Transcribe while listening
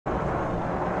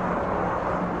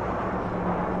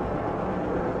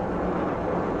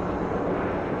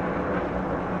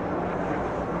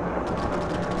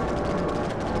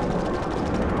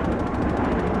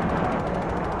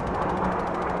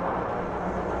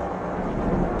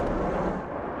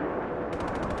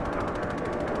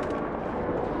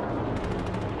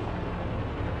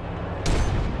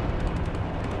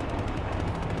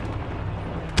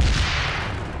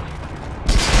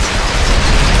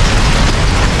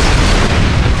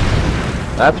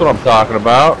That's what I'm talking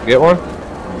about. Get one?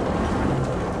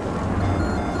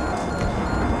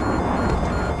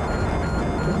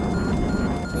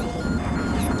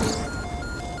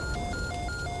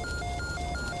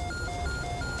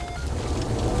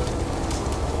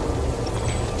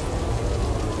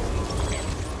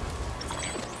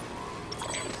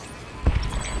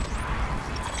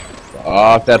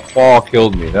 Oh, that fall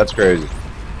killed me. That's crazy.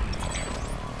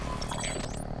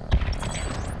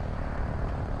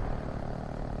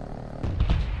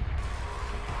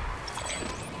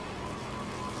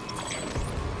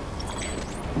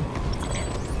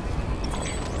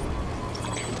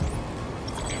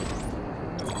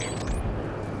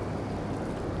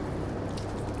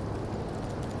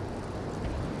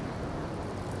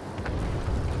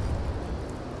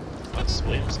 What's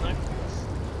Williams name?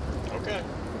 Okay.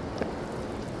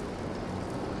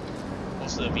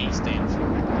 What's the V stand for?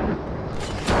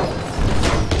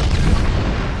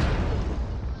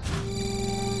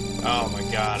 Oh my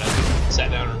god, I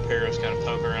sat down in repair, I was kind of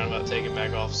poking around about taking it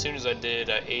back off. As soon as I did,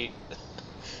 I ate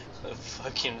a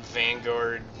fucking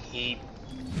Vanguard heat.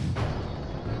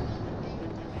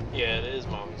 Yeah, it is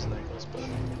Mommy's necklace, but...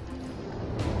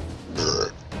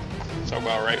 Talk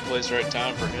about right place, right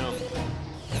time for him.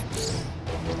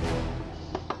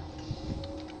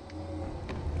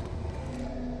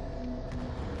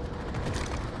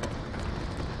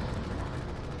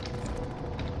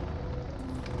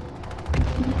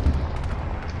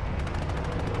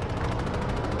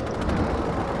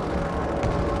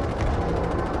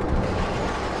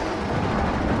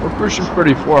 We're pushing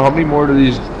pretty far. How many more of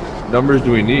these numbers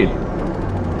do we need?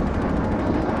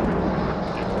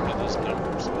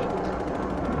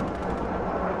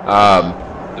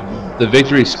 The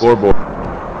victory scoreboard.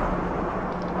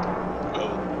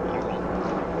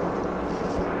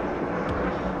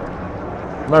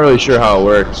 I'm not really sure how it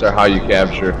works or how you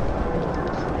capture.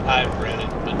 I've read it,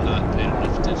 but not paid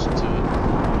enough attention to it.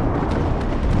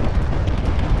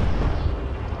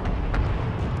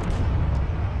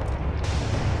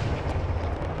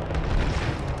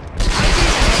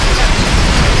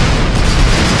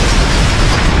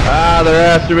 Ah,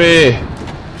 they're after me.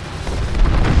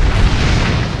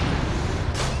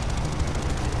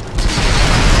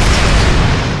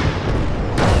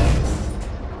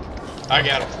 I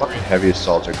got him for you. Heavy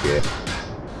assaults are gay.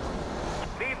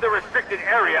 Leave the restricted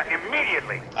area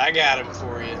immediately. I got him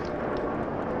for you.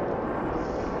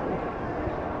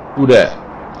 Who that?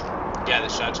 Guy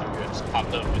that shot you just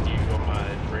popped up with you on my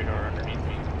radar underneath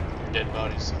me. Your dead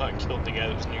body, so I killed the guy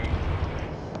that was near you.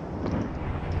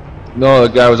 No,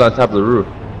 the guy was on top of the roof.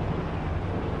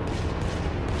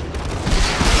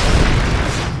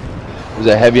 There's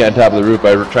a heavy on top of the roof.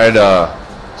 I tried to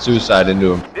suicide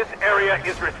into him. This area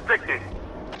is restricted.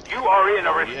 You are in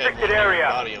a restricted area.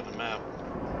 Body on the map.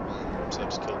 So I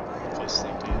just killed the closest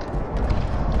thing to you.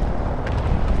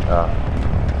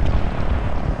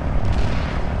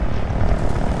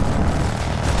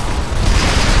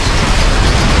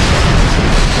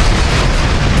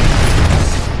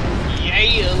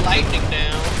 Yeah, lightning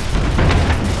down.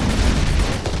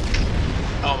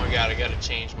 Oh my god, I gotta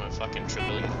change my fucking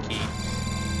trillion key.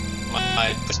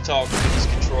 My push talk is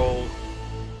control.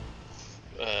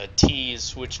 T is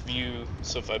switch view,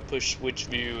 so if I push switch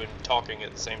view and talking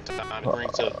at the same time, it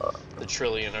brings up the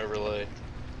trillion overlay.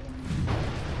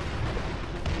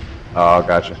 Oh,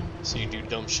 gotcha. So you do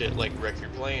dumb shit like wreck your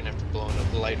plane after blowing up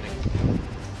the lightning.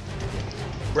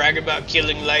 Brag about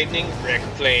killing lightning, wreck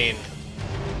plane.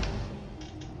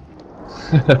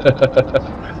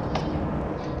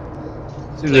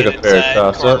 Seems like a fair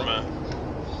toss-up.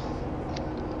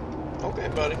 Okay,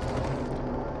 buddy.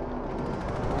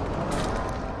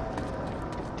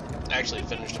 Actually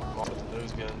finished him off with the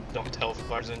nose gun. Dumped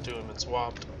hellfires into him and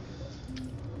swapped.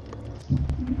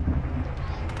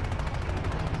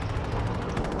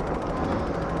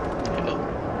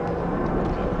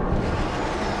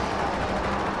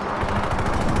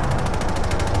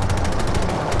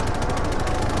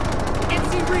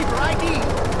 NC Reaper ID.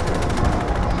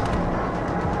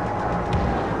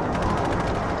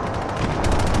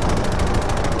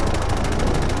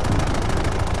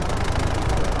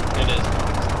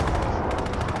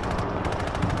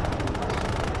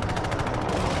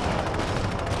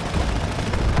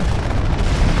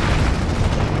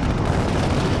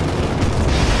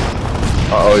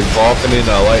 Uh-oh, he's balking in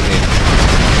lightning.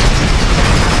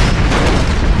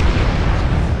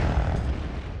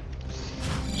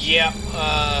 Yeah,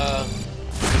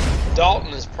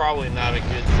 Dalton is probably not a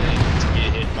good thing to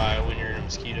get hit by when you're in a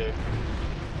mosquito.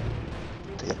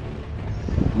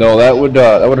 No, that would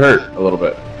hurt a little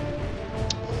bit.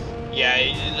 Yeah,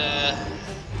 it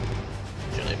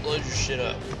generally load your shit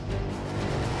up.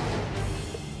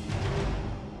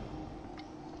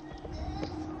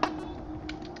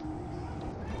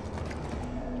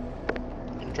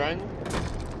 In triangle?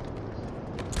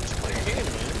 Just play your game,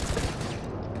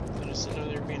 man. I'm just sitting over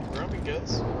there being grumpy,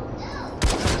 guys.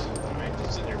 Alright,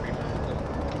 just sit there being mad.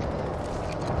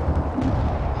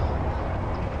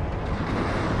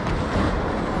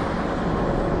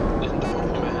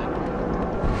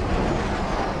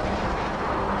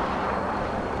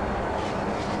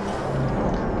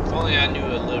 If only I knew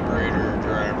a Liberator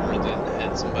driver that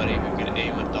had somebody who could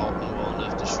aim a Dalton well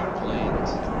enough to shoot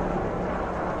planes.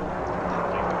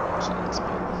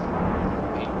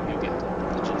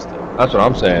 That's what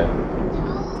I'm saying.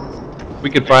 We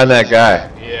could find that guy.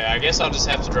 Yeah, I guess I'll just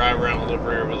have to drive around the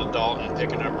Liberator with a Dalton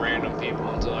picking up random people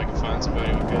until I can find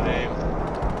somebody with good aim.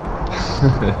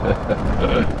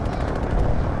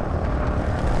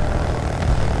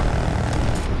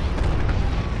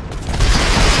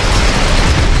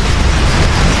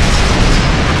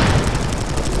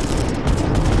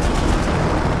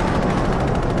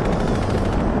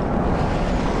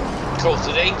 Colt,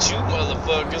 it ain't you,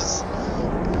 motherfuckers.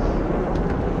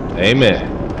 Amen.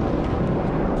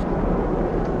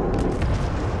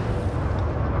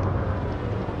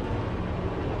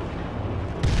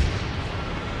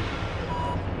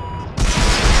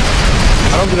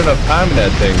 I don't get enough time in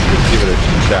that thing to just give it a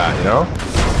shot, you know?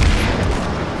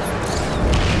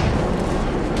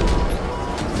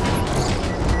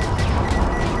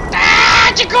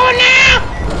 Ah, you going now?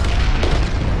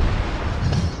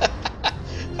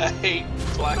 I hate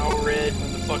flying all red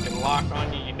with the fucking lock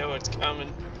on you. You know it's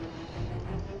coming.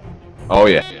 Oh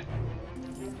yeah.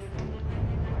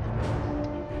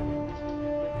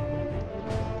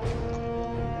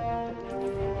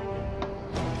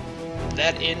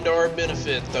 That indoor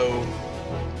benefit, though.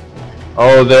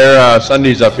 Oh, they're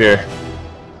Sunday's up here.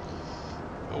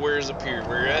 Where's up here?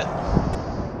 Where you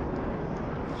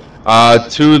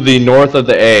at? To the north of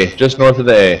the A, just north of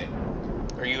the A.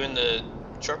 Are you in the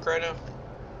truck right now?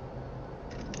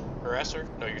 Harasser?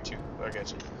 No, you're two. I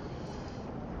got you.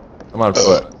 I'm on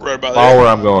foot. Right about Follow there. where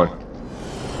I'm going.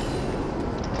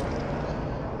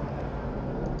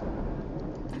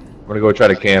 I'm gonna go try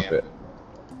to camp it.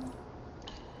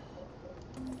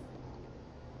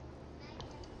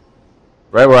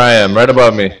 Right where I am, right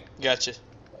above me. Gotcha.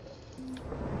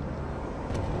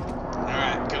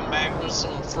 Alright, come back with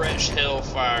some fresh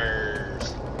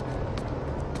hellfires.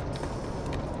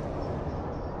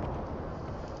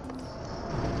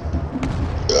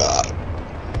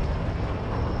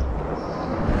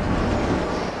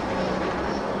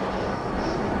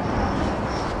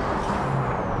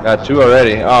 Got two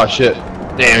already. Oh shit.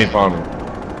 Damn, he found me.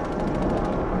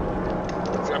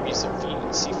 Drop you some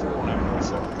C4 when I move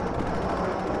forward.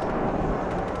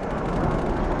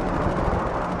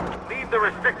 Leave the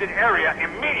restricted area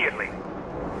immediately.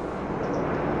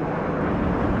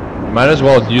 Might as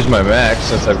well use my max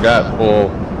since I've got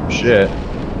full shit.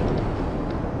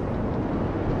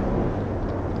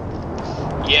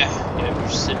 Yeah, you're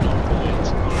sitting on points.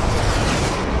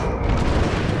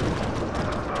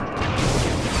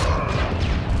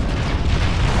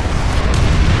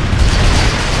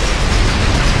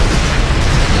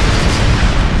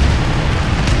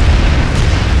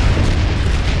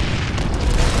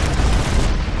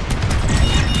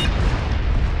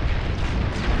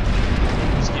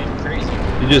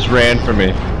 He just ran for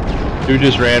me. Dude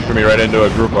just ran for me right into a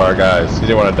group of our guys. He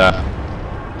didn't want to die.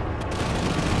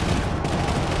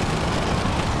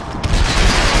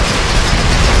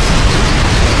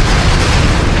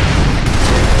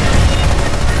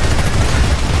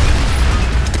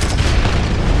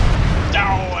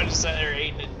 Oh, I just sat there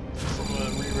hating it from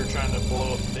a Reaver trying to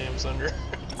blow up the damn Sunder.